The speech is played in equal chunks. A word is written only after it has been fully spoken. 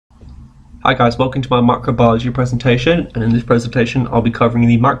Hi guys, welcome to my microbiology presentation, and in this presentation I'll be covering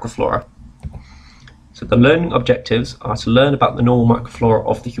the microflora. So the learning objectives are to learn about the normal microflora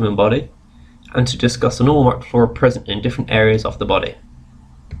of the human body and to discuss the normal microflora present in different areas of the body.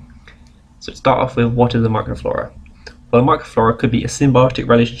 So to start off with, what is a microflora? Well, a microflora could be a symbiotic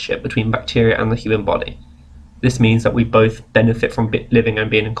relationship between bacteria and the human body. This means that we both benefit from living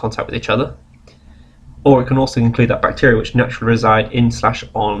and being in contact with each other. Or it can also include that bacteria which naturally reside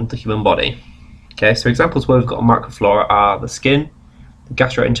in/on the human body. Okay, so examples where we've got a microflora are the skin, the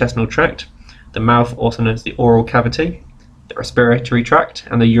gastrointestinal tract, the mouth, also known as the oral cavity, the respiratory tract,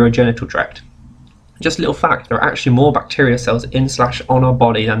 and the urogenital tract. Just a little fact, there are actually more bacteria cells in/on our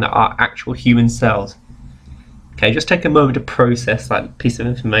body than there are actual human cells. Okay, just take a moment to process that piece of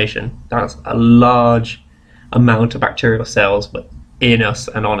information. That's a large amount of bacterial cells in us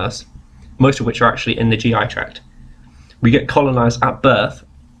and on us, most of which are actually in the GI tract. We get colonized at birth,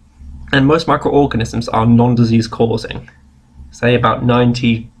 and most microorganisms are non-disease causing. Say about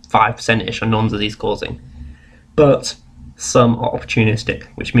 95%-ish are non-disease causing. But some are opportunistic,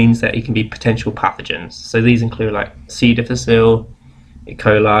 which means that it can be potential pathogens. So these include like C. difficile,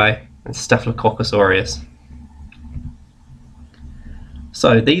 e.coli, and Staphylococcus aureus.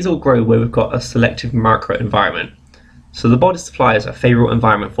 So these all grow where we've got a selective microenvironment. So the body supplies a favourable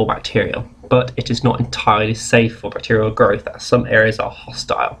environment for bacteria, but it is not entirely safe for bacterial growth, as some areas are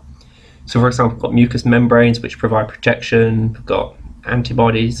hostile. So for example, we've got mucous membranes which provide protection, we've got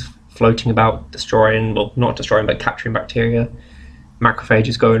antibodies floating about, destroying, well not destroying but capturing bacteria,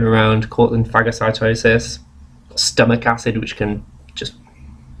 macrophages going around causing phagocytosis, stomach acid which can just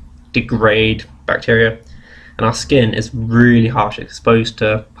degrade bacteria, and our skin is really harsh, exposed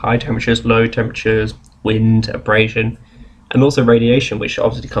to high temperatures, low temperatures, wind, abrasion, and also radiation, which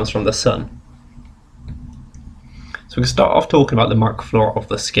obviously comes from the sun. So we can start off talking about the microflora of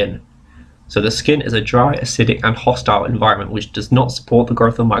the skin. So the skin is a dry, acidic, and hostile environment which does not support the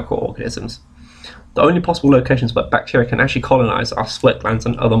growth of microorganisms. The only possible locations where bacteria can actually colonize are sweat glands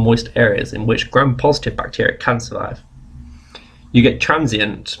and other moist areas in which gram-positive bacteria can survive. You get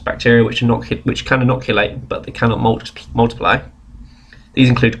transient bacteria which can inoculate, but they cannot multiply. These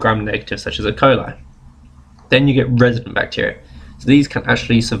include gram-negative, such as E. coli. Then you get resident bacteria. So these can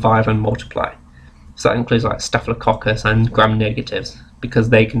actually survive and multiply. So that includes like Staphylococcus and gram-negatives, because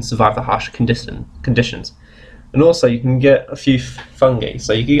they can survive the harsher conditions. And also you can get a few fungi,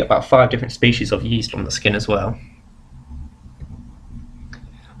 so you can get about 5 different species of yeast on the skin as well.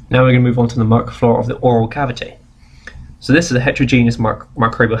 Now we're going to move on to the microflora of the oral cavity. So this is a heterogeneous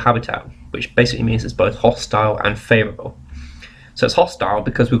microbial habitat, which basically means it's both hostile and favourable. So it's hostile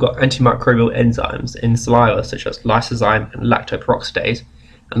because we've got antimicrobial enzymes in saliva such as lysozyme and lactoperoxidase,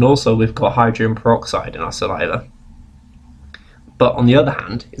 and also we've got hydrogen peroxide in our saliva. But on the other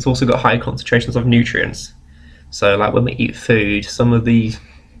hand, it's also got high concentrations of nutrients. So like when we eat food, some of the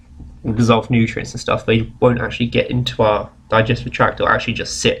dissolved nutrients and stuff, they won't actually get into our digestive tract, they'll actually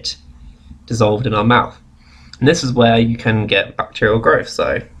just sit dissolved in our mouth. And this is where you can get bacterial growth.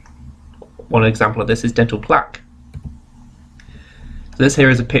 So one example of this is dental plaque. So this here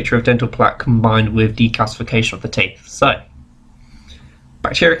is a picture of dental plaque combined with decalcification of the teeth. So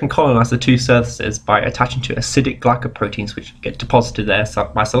bacteria can colonize the tooth surfaces by attaching to acidic glycoproteins which get deposited there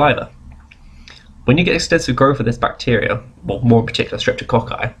by saliva. When you get extensive growth of this bacteria, well more in particular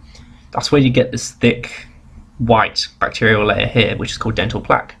streptococci, that's where you get this thick white bacterial layer here, which is called dental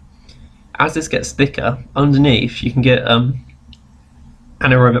plaque. As this gets thicker, underneath you can get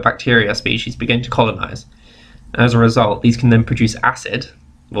anaerobic bacteria species begin to colonize. As a result, these can then produce acid,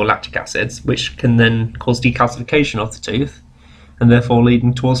 or lactic acids, which can then cause decalcification of the tooth, and therefore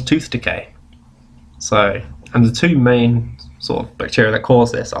leading towards tooth decay. So, and the two main sort of bacteria that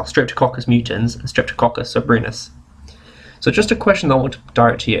cause this are Streptococcus mutans and Streptococcus cerebrinus. So just a question I want to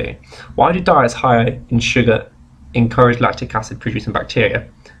direct to you. Why do diets high in sugar encourage lactic acid producing bacteria?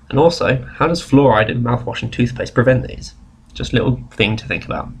 And also, how does fluoride in mouthwash and toothpaste prevent these? Just a little thing to think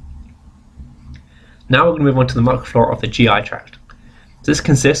about. Now we're going to move on to the microflora of the GI tract. This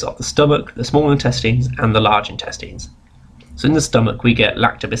consists of the stomach, the small intestines, and the large intestines. So in the stomach we get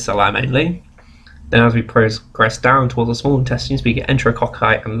lactobacilli mainly. Then as we progress down towards the small intestines we get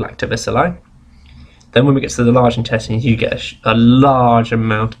enterococci and lactobacilli. Then when we get to the large intestines you get a large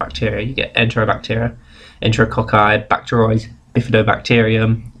amount of bacteria. You get enterobacteria, enterococci, bacteroides,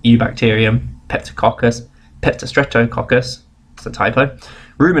 bifidobacterium, eubacterium, peptococcus, peptostreptococcus, that's a typo,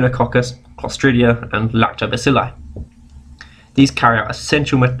 ruminococcus, clostridia, and lactobacilli. These carry out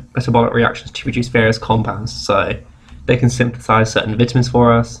essential metabolic reactions to produce various compounds, so they can synthesize certain vitamins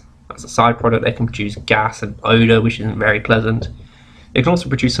for us. As a side product they can produce gas and odour, which isn't very pleasant. It can also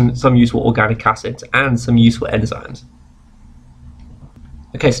produce some useful organic acids and some useful enzymes.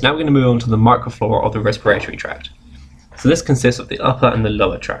 Okay, so now we're going to move on to the microflora of the respiratory tract. So this consists of the upper and the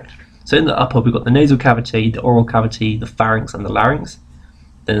lower tract. So in the upper we've got the nasal cavity, the oral cavity, the pharynx and the larynx.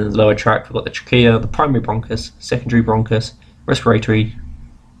 Then in the lower tract we've got the trachea, the primary bronchus, secondary bronchus, respiratory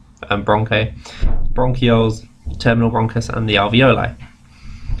bronchi, bronchioles, terminal bronchus and the alveoli.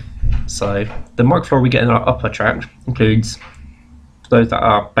 So the microflora we get in our upper tract includes those that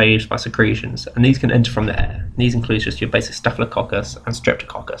are bathed by secretions, and these can enter from the air. These include just your basic staphylococcus and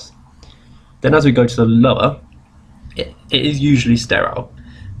streptococcus. Then as we go to the lower, it is usually sterile,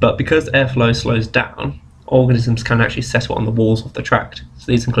 but because airflow slows down, organisms can actually settle on the walls of the tract. So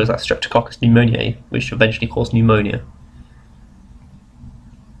these include like Streptococcus pneumoniae, which eventually cause pneumonia.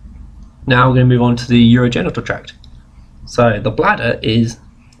 Now we're going to move on to the urogenital tract. So the bladder is,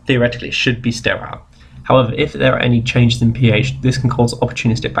 theoretically, should be sterile. However, if there are any changes in pH, this can cause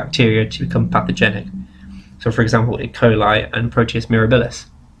opportunistic bacteria to become pathogenic. So for example, E. coli and Proteus mirabilis.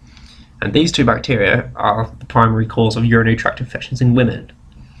 And these two bacteria are the primary cause of urinary tract infections in women.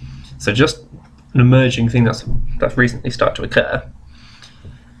 So just an emerging thing that's recently started to occur.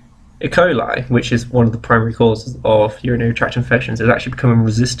 E. coli, which is one of the primary causes of urinary tract infections, is actually becoming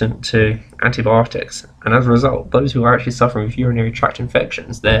resistant to antibiotics. And as a result, those who are actually suffering with urinary tract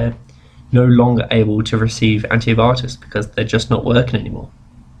infections, they're no longer able to receive antibiotics because they're just not working anymore.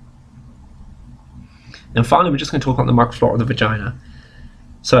 And finally, we're just going to talk about the microflora of the vagina.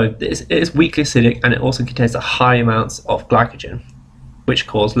 So it is weakly acidic, and it also contains high amounts of glycogen, which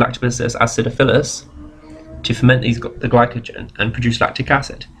cause Lactobacillus acidophilus to ferment the glycogen and produce lactic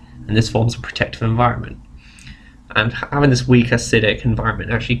acid, and this forms a protective environment. And having this weak acidic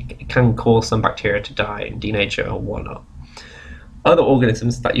environment actually can cause some bacteria to die and denature or whatnot. Other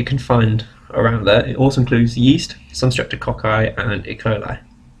organisms that you can find around there, it also includes yeast, some streptococci and E. coli.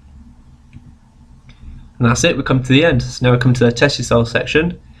 And that's it, we come to the end. So now we come to the test yourself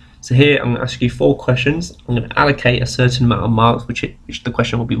section. So here I'm going to ask you 4 questions. I'm going to allocate a certain amount of marks which the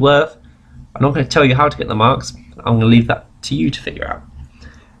question will be worth. I'm not going to tell you how to get the marks, I'm going to leave that to you to figure out.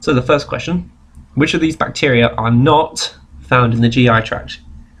 So the first question, which of these bacteria are not found in the GI tract?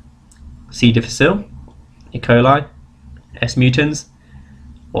 C. difficile, E. coli, S. mutans,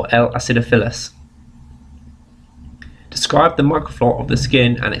 or L. acidophilus? Describe the microflora of the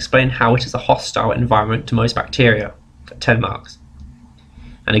skin and explain how it is a hostile environment to most bacteria, for 10 marks.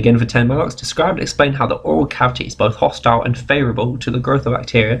 And again for 10 marks, describe and explain how the oral cavity is both hostile and favourable to the growth of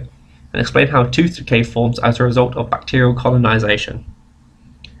bacteria, and explain how tooth decay forms as a result of bacterial colonisation.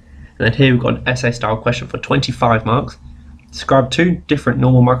 And then here we've got an essay style question for 25 marks. Describe 2 different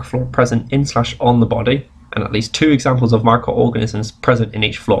normal microflora present in/on the body, and at least 2 examples of microorganisms present in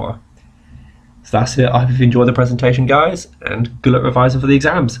each flora. So that's it. I hope you enjoyed the presentation, guys, and good luck revising for the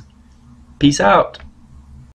exams. Peace out.